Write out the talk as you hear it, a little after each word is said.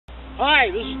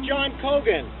Hi, this is John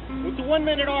Cogan with the 1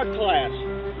 Minute Art Class.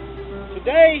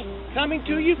 Today, coming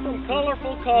to you from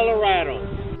colorful Colorado.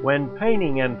 When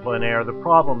painting in plein air, the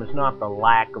problem is not the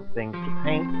lack of things to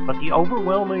paint, but the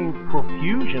overwhelming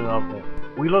profusion of them.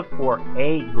 We look for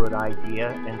a good idea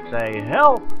and say,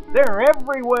 help, they're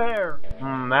everywhere.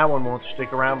 That one won't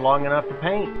stick around long enough to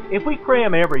paint. If we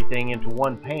cram everything into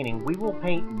one painting, we will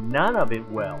paint none of it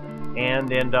well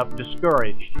and end up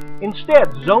discouraged.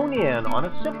 Instead, zone in on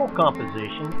a simple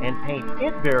composition and paint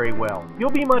it very well. You'll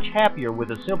be much happier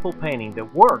with a simple painting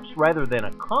that works rather than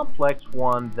a complex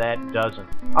one that doesn't.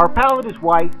 Our palette is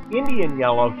white, Indian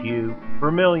yellow hue,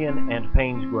 vermilion, and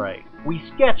Payne's gray. We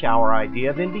sketch our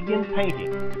idea, then begin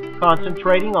painting,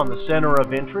 concentrating on the center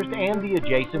of interest and the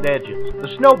adjacent edges.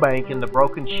 The snowbank in the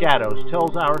broken shadows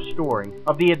tells our story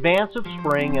of the advance of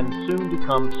spring and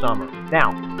soon-to-come summer.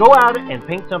 Now, go out and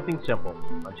paint something simple.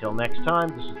 Until next time,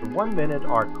 this is the 1 Minute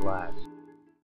Art Class.